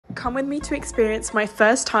Come with me to experience my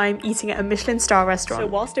first time eating at a Michelin star restaurant. So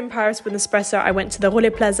whilst in Paris with Nespresso, I went to the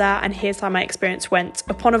Relais Plaza, and here's how my experience went.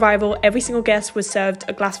 Upon arrival, every single guest was served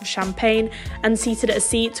a glass of champagne and seated at a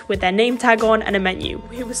seat with their name tag on and a menu.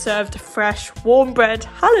 We were served fresh, warm bread,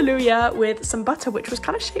 hallelujah, with some butter, which was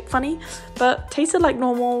kind of shaped funny, but tasted like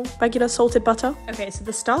normal, regular salted butter. Okay, so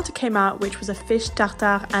the starter came out, which was a fish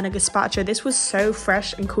tartare and a gazpacho. This was so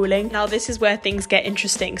fresh and cooling. Now this is where things get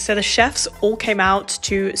interesting. So the chefs all came out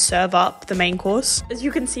to serve up the main course. As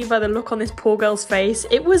you can see by the look on this poor girl's face,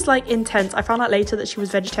 it was like intense. I found out later that she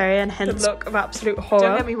was vegetarian, hence the look of absolute horror.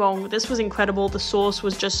 Don't get me wrong, this was incredible. The sauce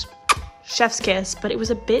was just chef's kiss, but it was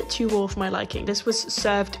a bit too raw for my liking. This was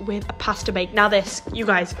served with a pasta bake. Now this, you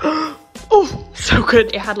guys, oh, so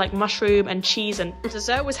good. It had like mushroom and cheese, and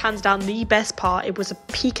dessert was hands down the best part. It was a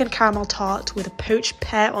pecan caramel tart with a poached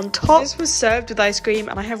pear on top. This was served with ice cream,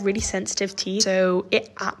 and I have really sensitive teeth, so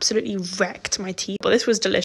it absolutely wrecked my teeth, but this was delicious.